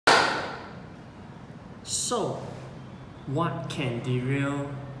So, what can derail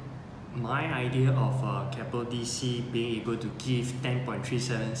my idea of Keppel DC being able to give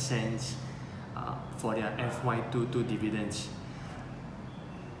 10.37 cents for their FY22 dividends?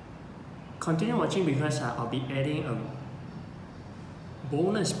 Continue watching because I'll be adding a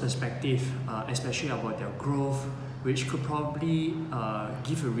bonus perspective, especially about their growth, which could probably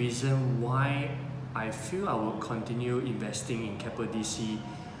give a reason why I feel I will continue investing in Keppel DC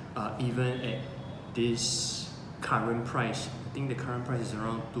even at this current price. I think the current price is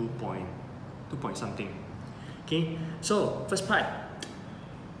around 2 point something. Okay, so first part,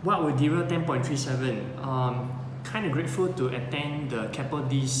 what will derail 10.37? Kind of grateful to attend the Keppel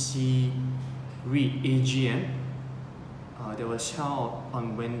DC REIT AGM that was held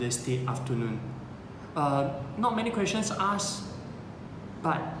on Wednesday afternoon. Not many questions asked,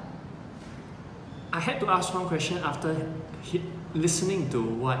 but I had to ask one question after listening to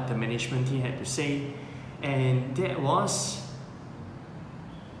what the management team had to say, and that was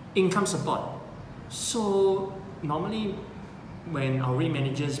income support. So normally when our REIT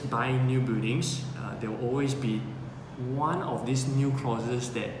managers buy new buildings, there will always be one of these new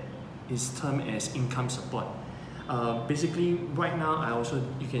clauses that is termed as income support. Basically right now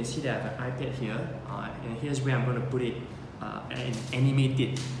you can see that I have an iPad here, and here's where I'm going to put it and animate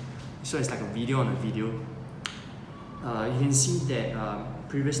it. So it's like a video on a video. You can see that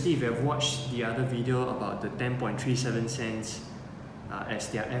previously, if you have watched the other video about the 10.37 cents as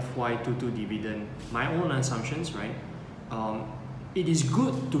their FY22 dividend, my own assumptions, right? It is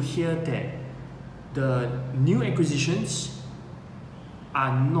good to hear that the new acquisitions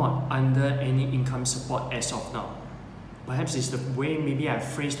are not under any income support as of now. Perhaps it's the way maybe I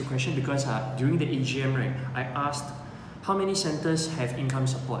phrased the question, because during the AGM, right, I asked how many centers have income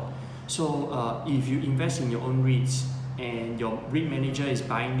support. So if you invest in your own REITs and your REIT manager is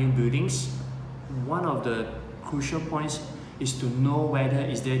buying new buildings, one of the crucial points is to know whether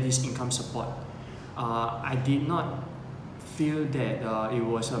is there this income support. I did not feel that it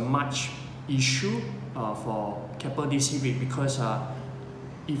was a much issue for Keppel DC REIT, because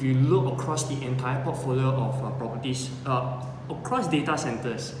if you look across the entire portfolio of properties, across data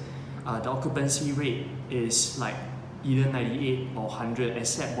centers, the occupancy rate is like either 98 or 100,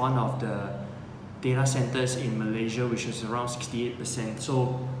 except one of the data centers in Malaysia, which is around 68%.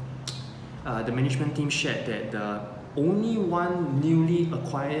 So the management team shared that the only one newly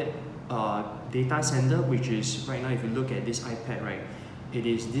acquired data center, which is right now, if you look at this iPad, right, it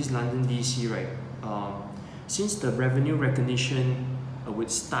is this London DC, right? Since the revenue recognition would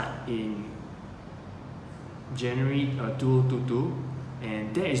start in January 2022,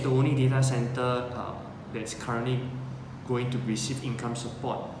 and that is the only data center that's currently going to receive income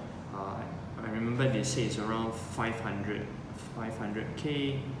support. I remember they say it's around 500k,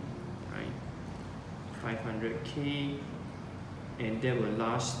 right? 500k, and that will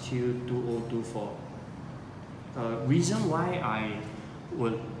last till 2024. Reason why I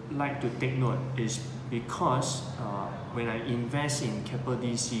would like to take note is because when I invest in Keppel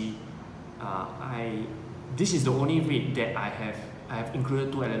DC, this is the only REIT that I have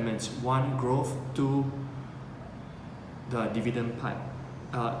included two elements: one, growth; two, the dividend part.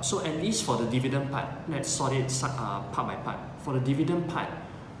 So at least for the dividend part, let's sort it part by part. For the dividend part,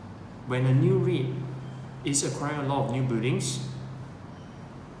 when a new REIT is acquiring a lot of new buildings,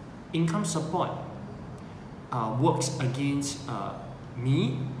 income support works against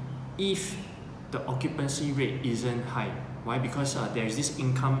me if the occupancy rate isn't high. Why? Because there is this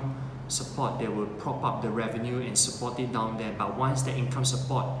income support that will prop up the revenue and support it down there. But once the income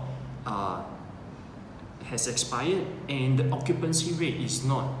support has expired and the occupancy rate is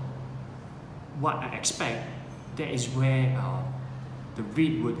not what I expect, that is where the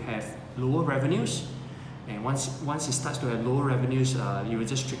REIT would have lower revenues. And once it starts to have lower revenues, it will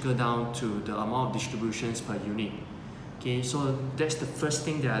just trickle down to the amount of distributions per unit. Okay, so that's the first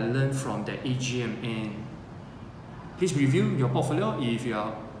thing that I learned from that AGM. And please review your portfolio if you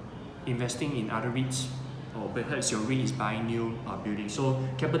are investing in other REITs, or perhaps your REIT is buying new buildings. So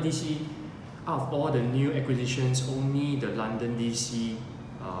Keppel DC, out of all the new acquisitions, only the London DC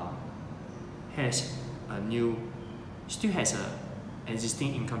still has a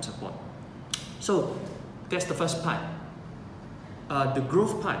existing income support. So that's the first part. The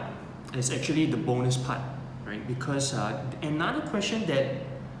growth part is actually the bonus part, right? Because another question that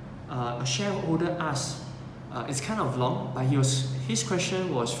a shareholder asked, it's kind of long, but his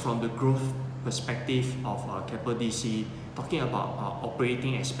question was from the growth perspective of Keppel DC, talking about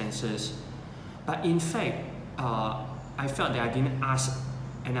operating expenses. But in fact, I felt that I didn't ask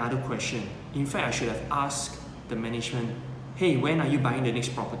another question. In fact, I should have asked the management, hey, when are you buying the next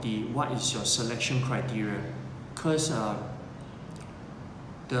property? What is your selection criteria? Because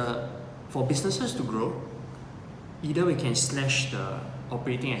for businesses to grow, either we can slash the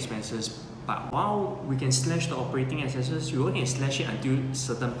operating expenses, but while we can slash the operating expenses, you only can slash it until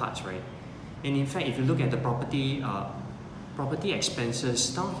certain parts, right? And in fact, if you look at the property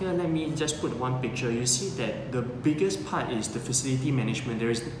expenses, down here, let me just put one picture. You see that the biggest part is the facility management.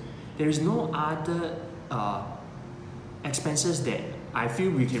 There is no other expenses that I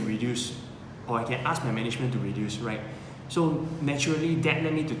feel we can reduce, or I can ask my management to reduce, right? So naturally, that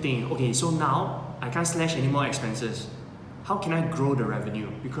led me to think, okay, so now I can't slash any more expenses. How can I grow the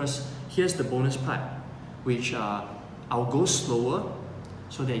revenue? Because here's the bonus part, which I'll go slower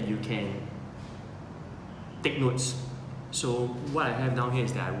so that you can take notes. So what I have down here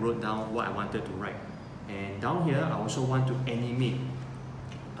is that I wrote down what I wanted to write. And down here, I also want to animate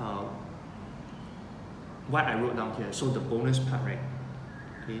what I wrote down here. So the bonus part, right?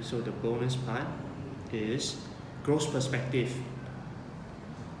 Okay, so the bonus part is growth perspective.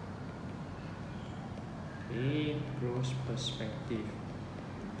 Okay, growth perspective.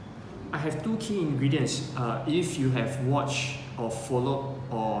 I have two key ingredients. If you have watched or followed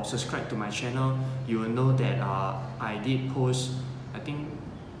or subscribed to my channel, you will know that I did post, I think,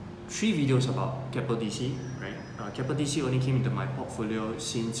 3 videos about Keppel DC, right? Keppel DC only came into my portfolio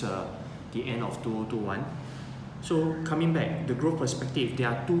since the end of 2021. So coming back, the growth perspective, there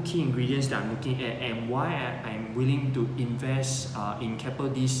are 2 key ingredients that I'm looking at and why I'm willing to invest in Keppel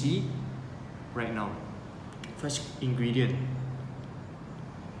DC right now. First ingredient.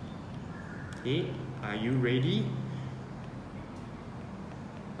 Okay, are you ready?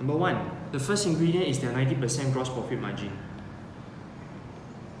 Number 1, the first ingredient is the 90% gross profit margin.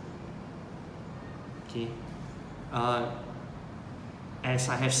 Okay, as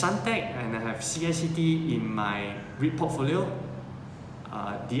I have Suntec and I have CICT in my REIT portfolio,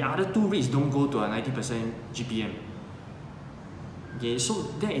 the other 2 REITs don't go to a 90% GPM. Okay, so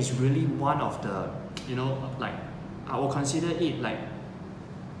that is really one of the, like, I will consider it like,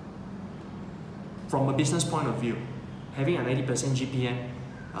 from a business point of view, having a 90% GPM,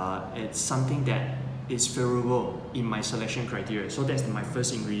 it's something that is favorable in my selection criteria. So that's my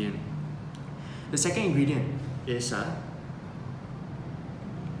first ingredient. The second ingredient is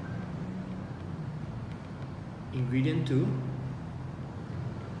ingredient 2,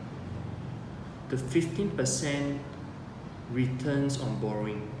 the 15% returns on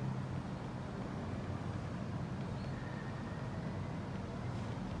borrowing.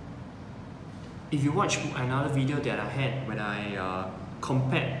 If you watch another video that I had when I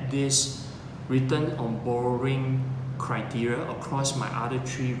compared this return on borrowing criteria across my other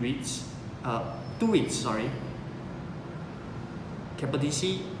 3 REITs, 2 REITs, sorry, Keppel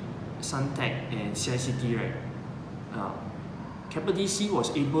DC, Suntec and CICT, right? Keppel DC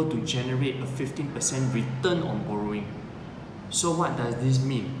was able to generate a 15% return on borrowing. So what does this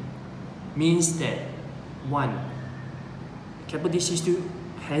mean? Means that 1, Keppel DC still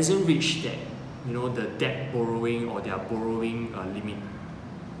hasn't reached that, the debt borrowing or their borrowing limit,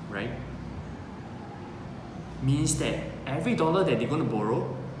 right? Means that every dollar that they're going to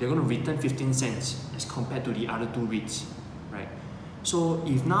borrow, they're going to return 15 cents as compared to the other 2 REITs, right? So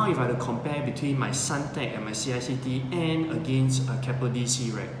if I were to compare between my Suntec and my CICT and against Keppel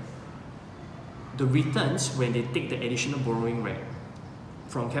DC, right, the returns when they take the additional borrowing, right,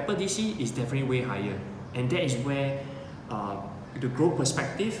 from Keppel DC is definitely way higher. And that is where the growth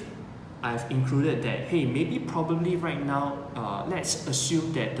perspective, I've included that, hey, maybe probably right now, let's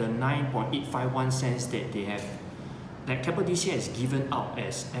assume that the 9.851 cents that they have, that Keppel DC has given out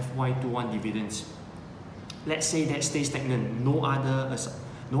as FY21 dividends. Let's say that stays stagnant, no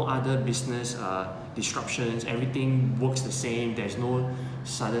other business disruptions, everything works the same, there's no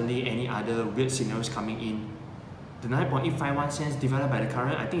suddenly any other weird scenarios coming in. The 9.851 cents divided by the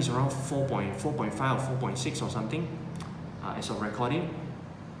current, I think it's around 4.5 or 4.6 or something as of recording.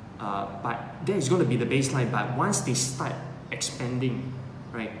 But that is going to be the baseline. But once they start expanding,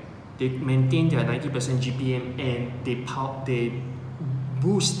 right, they maintain their 90% GPM and they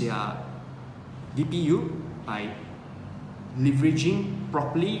boost their DPU by leveraging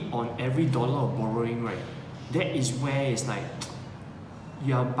properly on every dollar of borrowing, right? That is where it's like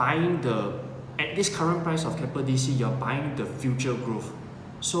you are buying at this current price of Keppel DC, you're buying the future growth.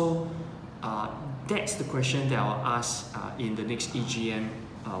 So that's the question that I'll ask in the next EGM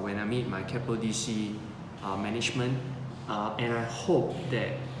when I meet my Keppel DC management, and I hope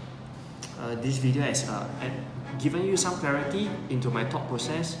that this video has given you some clarity into my thought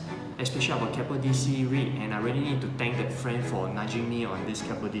process, especially about Keppel DC REIT, and I really need to thank that friend for nudging me on this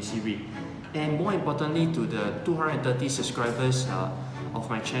Keppel DC REIT. And more importantly, to the 230 subscribers of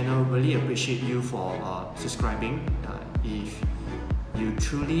my channel, really appreciate you for subscribing. If you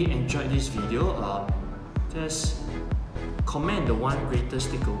truly enjoyed this video, just comment the one greatest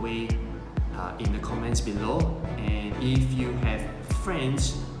takeaway in the comments below. And if you have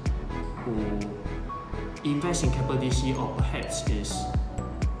friends who invest in Keppel DC or perhaps is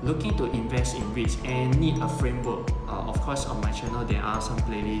looking to invest in REITs and need a framework, of course on my channel there are some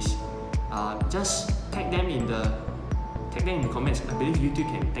playlists. Just tag them in the comments. I believe you too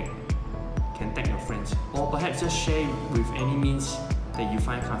can tag your friends, or perhaps just share with any means that you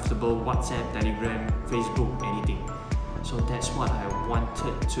find comfortable: WhatsApp, Telegram, Facebook, anything. So that's what I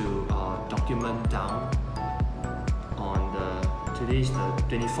wanted to document down on today's the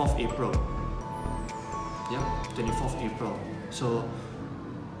 24th April. Yeah, 24th April. So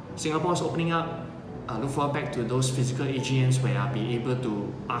Singapore is opening up. I look forward back to those physical AGMs where I'll be able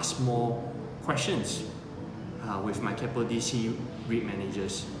to ask more questions with my Keppel DC REIT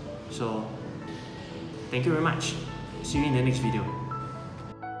managers. So thank you very much. See you in the next video.